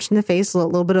got punched in the face. A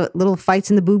little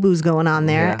fights in the boo-boos going on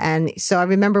there. Yeah. And so I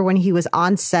remember when he was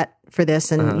on set for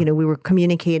this and, we were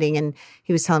communicating and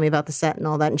he was telling me about the set and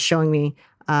all that and showing me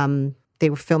they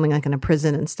were filming like in a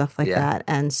prison and stuff like that.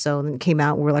 And so then it came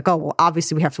out and we were like, oh, well,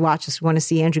 obviously we have to watch this. We want to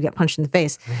see Andrew get punched in the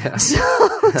face. Yeah.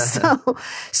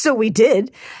 So we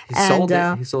did. He sold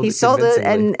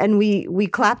it and we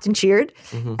clapped and cheered.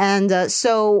 And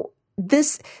so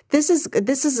this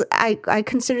is I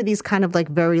consider these kind of like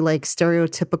very like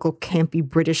stereotypical campy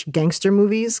British gangster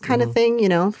movies kind of thing,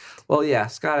 Well, yeah,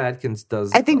 Scott Adkins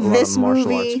does. I think this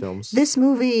martial arts films. This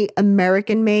movie,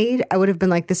 American made, I would have been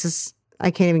like, I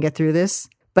can't even get through this,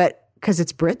 but because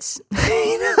it's Brits,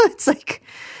 it's like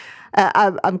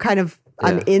I'm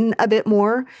in a bit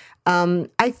more.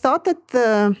 I thought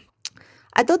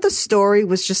the story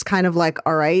was just kind of like,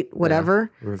 all right,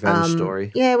 whatever. Yeah, revenge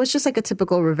story. Yeah, it was just like a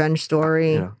typical revenge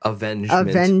story. Yeah.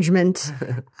 Avengement.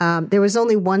 There was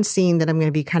only one scene that I'm going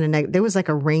to be kind of there was like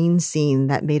a rain scene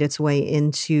that made its way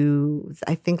into,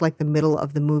 I think, like the middle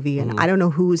of the movie. And I don't know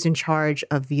who was in charge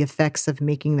of the effects of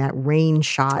making that rain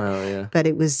shot. Oh, yeah. But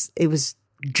it was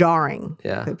jarring.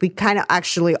 Yeah. We kind of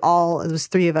actually it was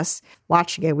 3 of us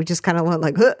watching it. We just kind of went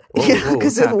like,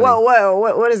 because whoa,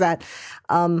 what is that?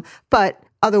 But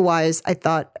otherwise, I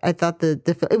thought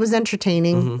it was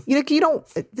entertaining.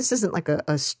 This isn't like a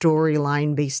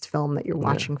storyline based film that you're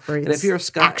watching for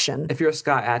its action. If you're a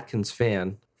Scott Adkins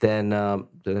fan, then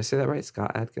did I say that right?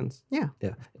 Scott Adkins? Yeah.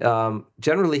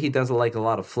 Generally, he does like a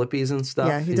lot of flippies and stuff.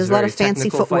 Yeah, he does a lot of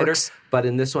fancy footworks. But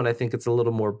in this one, I think it's a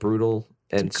little more brutal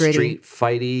and street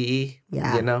fighty.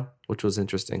 Yeah. Which was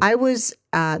interesting. I was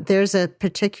there's a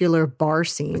particular bar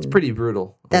scene. It's pretty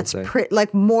brutal. That's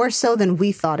like more so than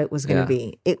we thought it was going to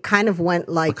be. It kind of went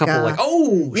like a couple like,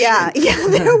 oh yeah, shit. Yeah.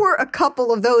 There were a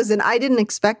couple of those, and I didn't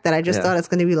expect that. I just thought it's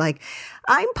going to be like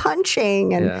I'm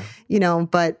punching, and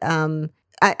but I'm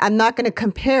not going to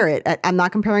compare it. I'm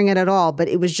not comparing it at all. But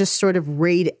it was just sort of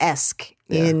Raid-esque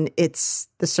in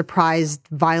the surprised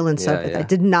violence of it. I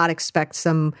did not expect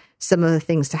some of the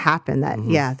things to happen.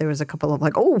 That there was a couple of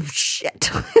like, oh shit,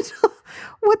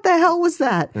 what the hell was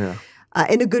that? Yeah.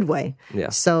 In a good way. Yeah.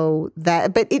 So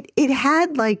but it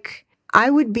had like, I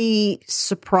would be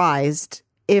surprised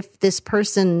if this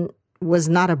person was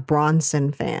not a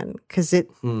Bronson fan, because it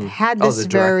had this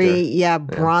very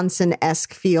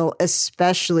Bronson-esque feel,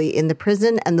 especially in the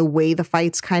prison and the way the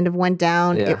fights kind of went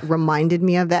down. Yeah. It reminded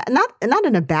me of that. Not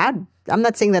in a bad. I'm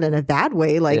not saying that in a bad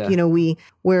way. Like we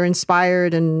were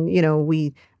inspired and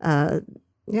we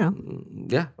Yeah,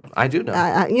 I do know.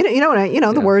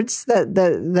 The words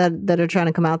that are trying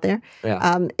to come out there.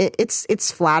 Yeah.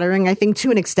 It's flattering, I think,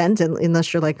 to an extent,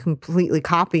 unless you're like completely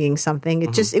copying something.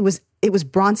 It just it was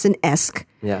Bronson-esque.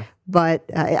 Yeah. But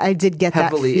I did get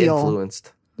heavily that feel.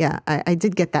 Influenced. Yeah, I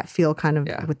did get that feel kind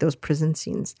of with those prison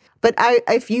scenes. But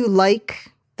if you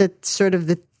like the sort of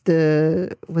the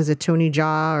was it Tony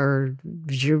Jaa or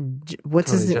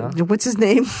what's his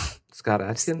name? Scott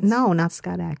Adkins? No, not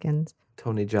Scott Adkins.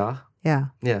 Tony Jaa? Yeah.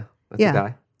 Yeah, that's a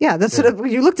guy. Yeah, that's sort of,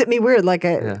 you looked at me weird.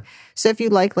 So if you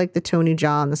like the Tony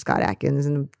Jaa and the Scott Adkins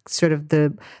and sort of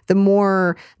the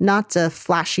more, not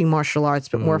flashy martial arts,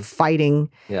 but more fighting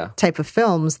type of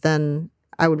films, then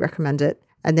I would recommend it.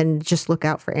 And then just look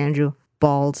out for Andrew.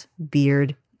 Bald,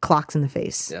 beard, clocks in the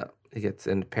face. Yeah,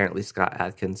 and apparently Scott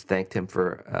Adkins thanked him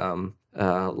for,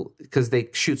 because they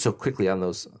shoot so quickly on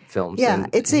those films. Yeah, and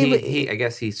I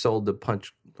guess he sold the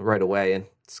punch right away, and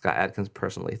Scott Adkins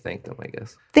personally thanked him, I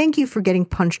guess. Thank you for getting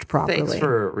punched properly.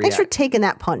 Thanks for taking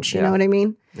that punch. You know what I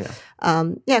mean? Yeah.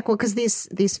 Well, because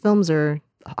these films are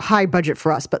high budget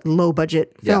for us, but low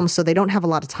budget films, so they don't have a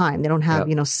lot of time. They don't have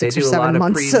 6 or 7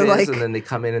 months. So and then they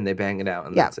come in and they bang it out,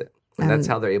 and that's it. And that's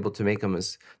how they're able to make them,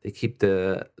 is they keep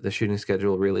the shooting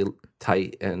schedule really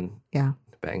tight and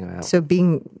bang them out. So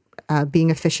being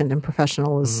efficient and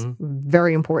professional is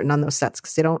very important on those sets,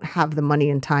 because they don't have the money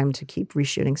and time to keep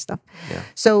reshooting stuff. Yeah.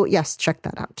 So yes, check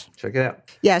that out. Check it out.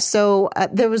 Yeah. So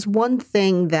there was one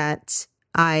thing that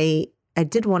I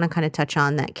did want to kind of touch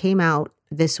on that came out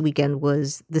this weekend,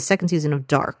 was the second season of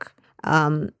Dark.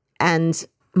 And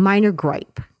minor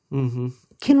gripe. Mm-hmm.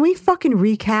 Can we fucking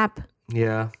recap?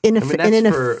 Yeah. In an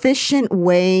efficient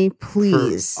way,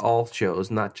 please. For all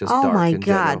shows, not just Dark my in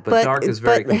God. general. But Dark is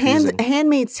very confusing.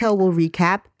 Handmaid's Tale will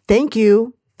recap. Thank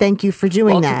you for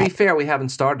doing that. Well, to be fair, we haven't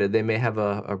started. They may have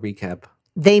a recap.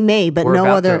 They may, but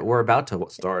we're about to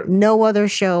start. No other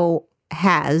show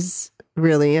has,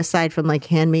 really, aside from like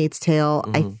Handmaid's Tale.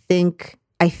 Mm-hmm.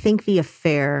 I think The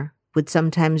Affair would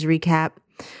sometimes recap.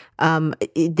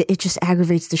 It just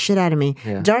aggravates the shit out of me.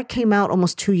 Yeah. Dark came out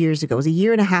almost 2 years ago. It was a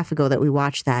year and a half ago that we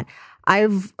watched that.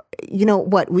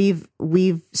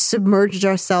 We've submerged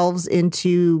ourselves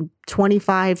into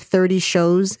 25, 30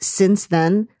 shows since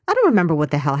then. I don't remember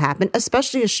what the hell happened,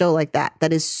 especially a show like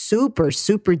that is super,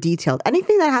 super detailed.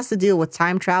 Anything that has to deal with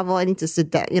time travel, I need to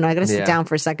sit down. I got to sit down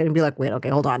for a second and be like, wait, okay,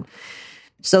 hold on.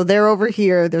 So they're over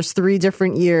here. There's 3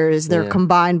 different years. They're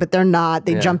combined, but they're not.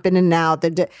 They jump in and out.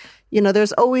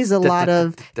 There's always a lot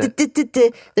of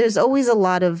there's always a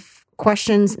lot of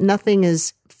questions. Nothing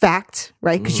is fact,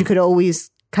 right? Because you could always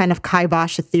kind of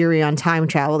kibosh a theory on time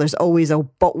travel. There's always a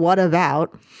but what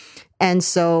about? And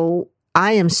so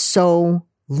I am so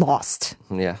lost.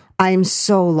 Yeah. I am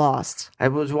so lost. I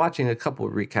was watching a couple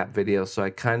of recap videos, so I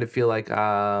kind of feel like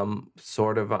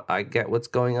I get what's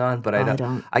going on, but I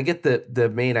don't. I get the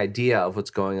main idea of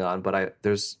what's going on, but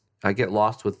I get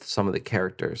lost with some of the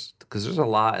characters, because there's a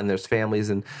lot, and there's families,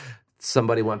 and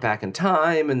somebody went back in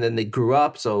time, and then they grew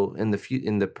up. So in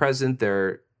the present,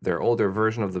 they're older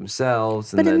version of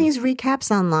themselves. But in these recaps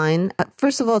online,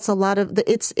 first of all, it's a lot of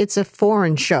it's a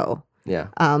foreign show. Yeah.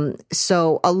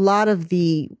 So a lot of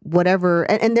the whatever,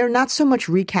 and they're not so much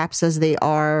recaps as they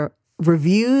are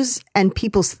reviews and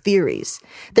people's theories.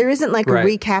 There isn't like a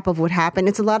recap of what happened.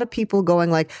 It's a lot of people going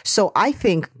like, so I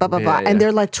think blah, blah, blah. And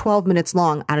they're like 12 minutes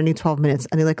long. I don't need 12 minutes.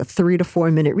 I need like a 3 to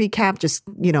 4 minute recap. Just,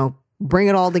 bring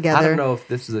it all together. I don't know if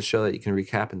this is a show that you can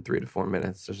recap in 3 to 4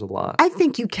 minutes. There's a lot. I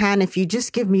think you can if you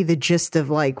just give me the gist of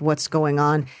like what's going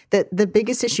on. The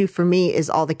biggest issue for me is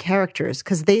all the characters,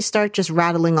 because they start just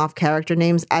rattling off character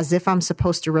names as if I'm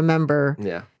supposed to remember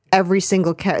every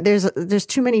single character. There's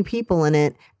too many people in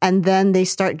it, and then they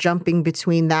start jumping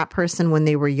between that person when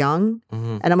they were young,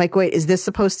 and I'm like, wait, is this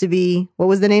supposed to be, what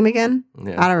was the name again?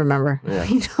 I don't remember.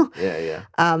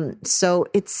 So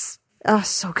it's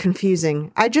so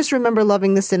confusing. I just remember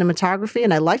loving the cinematography,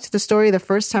 and I liked the story the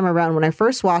first time around. When I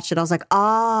first watched it, I was like,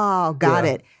 oh, got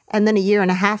it. And then a year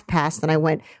and a half passed, and I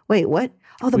went, wait, what?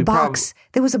 Oh, the box.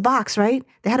 There was a box, right?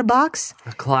 They had a box?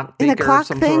 A clock in a clock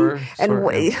thing? And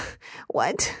wait,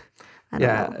 what? I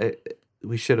don't know.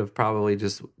 We should have probably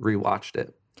just rewatched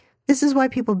it. This is why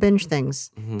people binge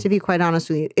things, to be quite honest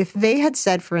with you. If they had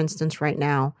said, for instance, right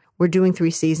now, we're doing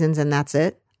 3 seasons and that's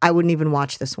it, I wouldn't even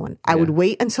watch this one. I would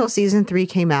wait until season 3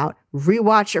 came out,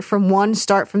 rewatch it from 1,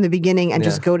 start from the beginning, and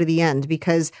just go to the end.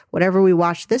 Because whatever we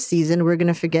watch this season, we're going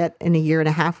to forget in a year and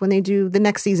a half when they do the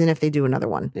next season, if they do another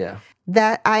one. Yeah.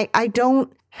 That I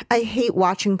hate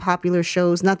watching popular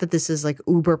shows. Not that this is like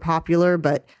uber popular,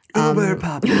 but uber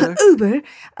popular. Uber.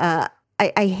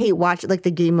 I hate watching like the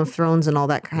Game of Thrones and all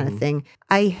that kind of thing.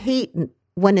 I hate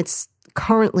when it's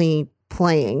currently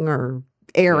playing or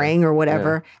airing or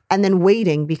whatever, and then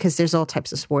waiting because there's all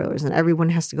types of spoilers and everyone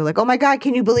has to go like, oh my God,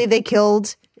 can you believe they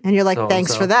killed? And you're like,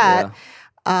 thanks for that.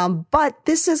 But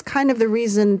this is kind of the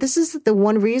reason, this is the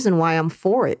one reason why I'm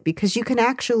for it, because you can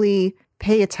actually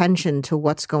pay attention to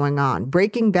what's going on.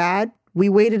 Breaking Bad, we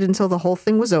waited until the whole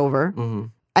thing was over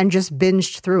and just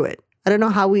binged through it. I don't know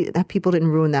how people didn't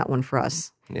ruin that one for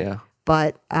us. Yeah.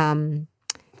 But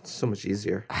it's so much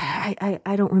easier.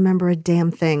 I don't remember a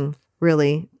damn thing,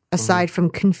 really, aside from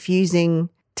confusing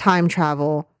time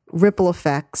travel, ripple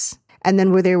effects, and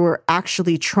then where they were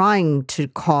actually trying to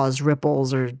cause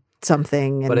ripples or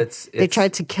something. And but they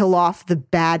tried to kill off the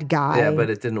bad guy. Yeah, but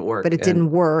it didn't work. But it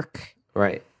didn't work.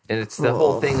 Right. And it's the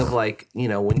whole thing of like,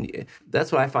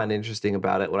 that's what I find interesting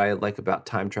about it. What I like about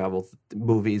time travel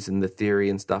movies and the theory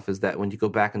and stuff is that when you go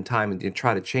back in time and you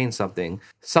try to change something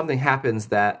happens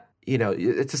that,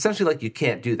 it's essentially like you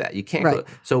can't do that. You can't go.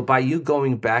 So by you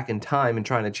going back in time and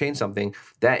trying to change something,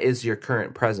 that is your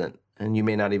current present. And you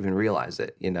may not even realize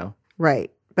it,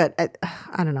 Right. But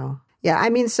I don't know. Yeah. I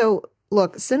mean, so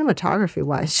look, cinematography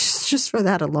wise, just for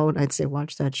that alone, I'd say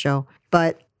watch that show.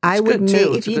 But I would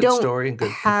make, if you don't story and good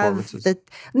have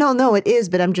no, it is.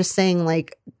 But I'm just saying,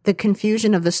 like, the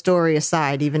confusion of the story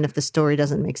aside, even if the story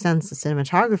doesn't make sense, the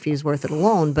cinematography is worth it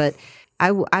alone. But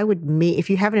I would if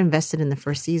you haven't invested in the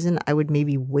first season, I would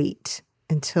maybe wait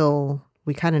until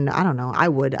we kind of, I don't know. I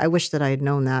wish that I had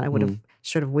known that. I would have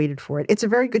sort of waited for it. It's a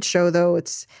very good show, though.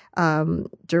 It's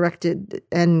directed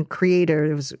and creator.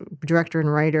 It was director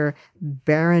and writer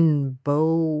Baran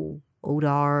bo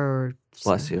Odar.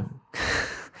 Bless you.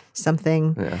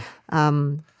 Something. Yeah.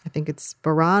 I think it's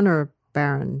Baran or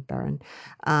Baran.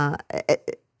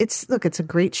 It's a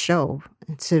great show.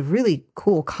 It's a really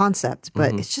cool concept,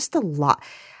 but it's just a lot.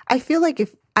 I feel like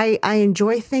if I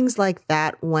enjoy things like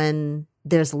that when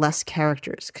there's less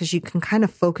characters, because you can kind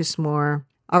of focus more.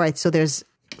 All right, so there's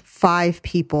 5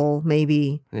 people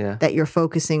maybe that you're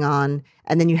focusing on,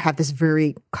 and then you have this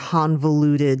very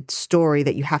convoluted story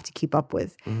that you have to keep up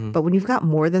with. But when you've got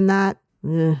more than that,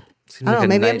 I don't know,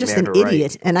 maybe I'm just an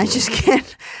idiot and I just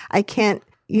can't,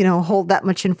 hold that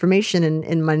much information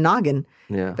in my noggin.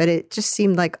 Yeah. But it just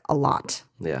seemed like a lot.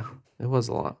 Yeah, it was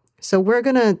a lot. So we're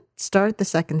going to start the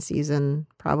second season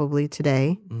probably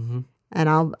today. And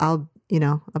I'll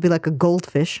be like a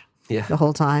goldfish the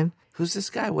whole time. Who's this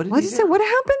guy? What did he say? What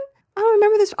happened? I don't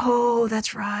remember this. Oh,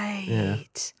 that's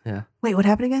right. Yeah. Wait, what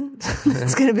happened again?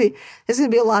 There's gonna be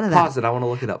a lot of that. Pause it. I want to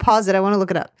look it up. I want to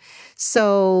look it up.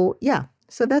 So yeah.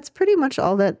 So that's pretty much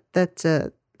all that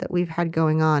we've had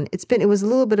going on. It was a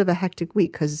little bit of a hectic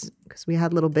week because we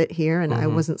had a little bit here and I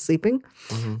wasn't sleeping.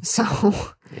 So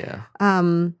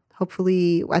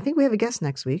hopefully, I think we have a guest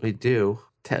next week. We do.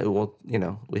 Well,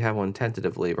 we have one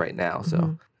tentatively right now,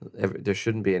 so there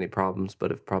shouldn't be any problems.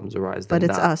 But if problems arise, then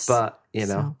it's us. But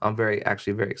I'm very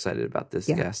excited about this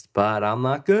guest. But I'm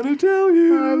not gonna tell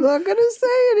you. I'm not gonna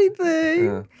say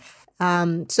anything.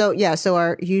 So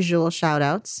our usual shout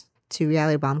outs to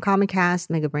Reality Bomb Comic Cast,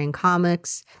 Mega Brain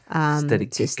Comics, Steady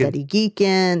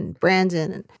Geekin',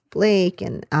 Brandon and Blake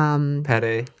and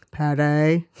Pate,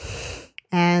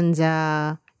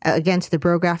 and again, to the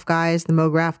Brograph guys, the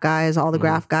Mograph guys, all the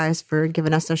Graph guys for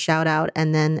giving us a shout out.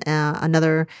 And then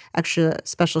another extra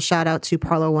special shout out to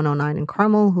Parlo 109 in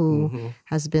Carmel, who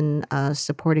has been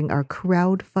supporting our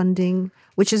crowdfunding,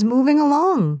 which is moving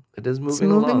along. It is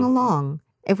moving along.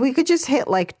 If we could just hit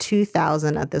like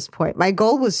 2,000 at this point. My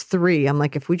goal was 3. I'm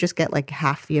like, if we just get like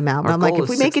half the amount. But I'm like, if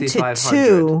we make it to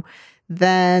 2,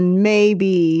 then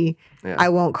maybe I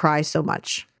won't cry so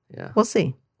much. Yeah. We'll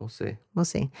see. We'll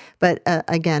see. But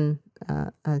again,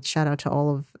 a shout out to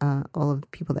all of the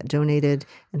people that donated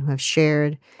and who have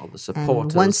shared. All the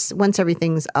supporters. Once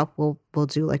everything's up, we'll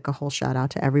do like a whole shout out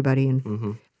to everybody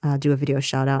and do a video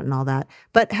shout out and all that.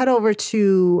 But head over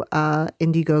to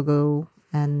Indiegogo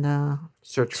and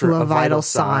search for a vital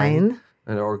sign.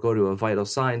 Or go to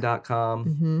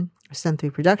avitalsign.com.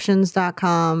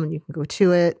 Send3productions.com, and you can go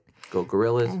to it. Go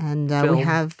Gorillas. And we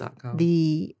have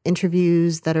the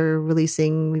interviews that are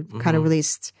releasing. We've kind of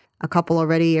released a couple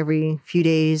already. Every few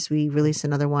days, we release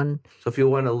another one. So if you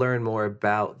want to learn more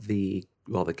about the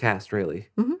cast, really,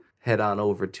 head on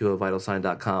over to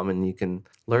avitalsign.com and you can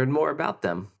learn more about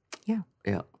them. Yeah.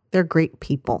 They're great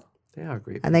people. They are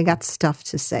great people. And they got stuff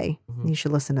to say. You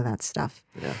should listen to that stuff.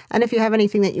 Yeah. And if you have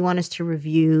anything that you want us to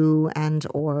review and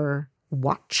or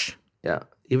watch. Yeah.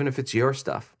 Even if it's your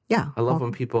stuff. Yeah. I love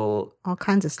when people all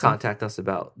kinds of stuff contact us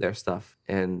about their stuff.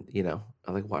 And,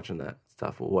 I like watching that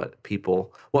stuff. What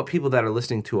people that are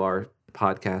listening to our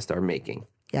podcast are making.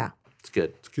 Yeah. It's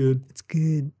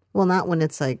good. Well, not when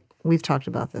it's like We've talked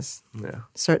about this. Yeah.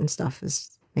 Certain stuff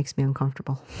makes me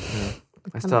uncomfortable. Yeah.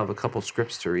 I still have a couple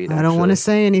scripts to read. I don't want to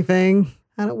say anything.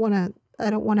 I don't want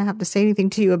to have to say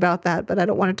anything to you about that, but I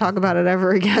don't want to talk about it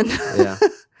ever again. Yeah.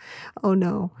 Oh,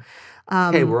 no.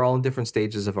 Hey, we're all in different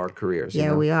stages of our careers.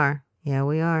 Yeah, we are. Yeah,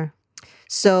 we are.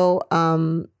 So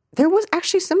there was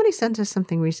actually somebody sent us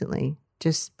something recently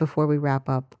just before we wrap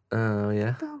up. Oh,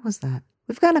 yeah. What was that?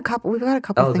 We've got a couple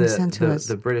things sent to us.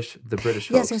 The British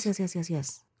folks.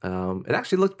 Yes. It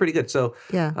actually looked pretty good. So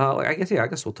yeah. I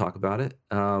guess we'll talk about it.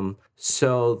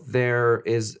 So there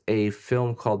is a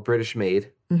film called British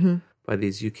Made by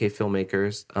these UK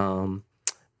filmmakers.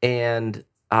 And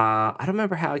I don't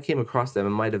remember how I came across them. It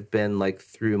might have been like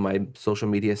through my social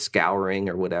media scouring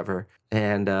or whatever.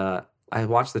 And I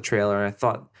watched the trailer and I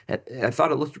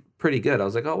thought it looked pretty good. I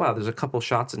was like, oh wow, there's a couple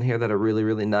shots in here that are really,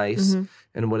 really nice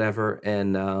and whatever.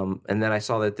 And then I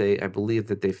saw that I believe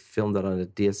that they filmed it on a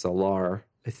DSLR.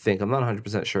 I think I'm not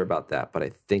 100% sure about that, but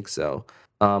I think so.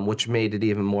 Which made it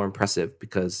even more impressive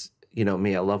because you know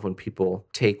me, I love when people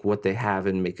take what they have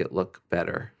and make it look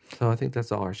better. So I think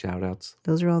that's all our shout outs.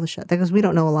 Those are all the shout outs. Because we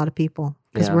don't know a lot of people.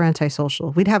 Because we're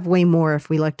antisocial. We'd have way more if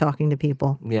we like talking to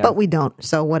people. Yeah. But we don't.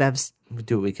 So whatevs. We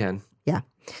do what we can. Yeah.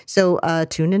 So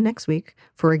tune in next week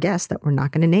for a guest that we're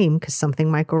not going to name because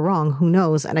something might go wrong. Who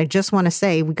knows? And I just want to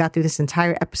say we got through this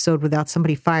entire episode without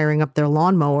somebody firing up their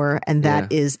lawnmower. And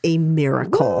that is a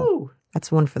miracle. Woo!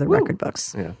 That's one for the record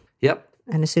books. Yeah. Yep.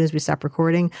 And as soon as we stop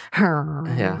recording,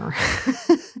 yeah.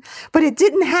 But it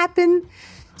didn't happen.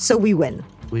 So we win.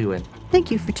 We win.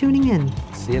 Thank you for tuning in.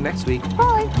 See you next week.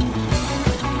 Bye.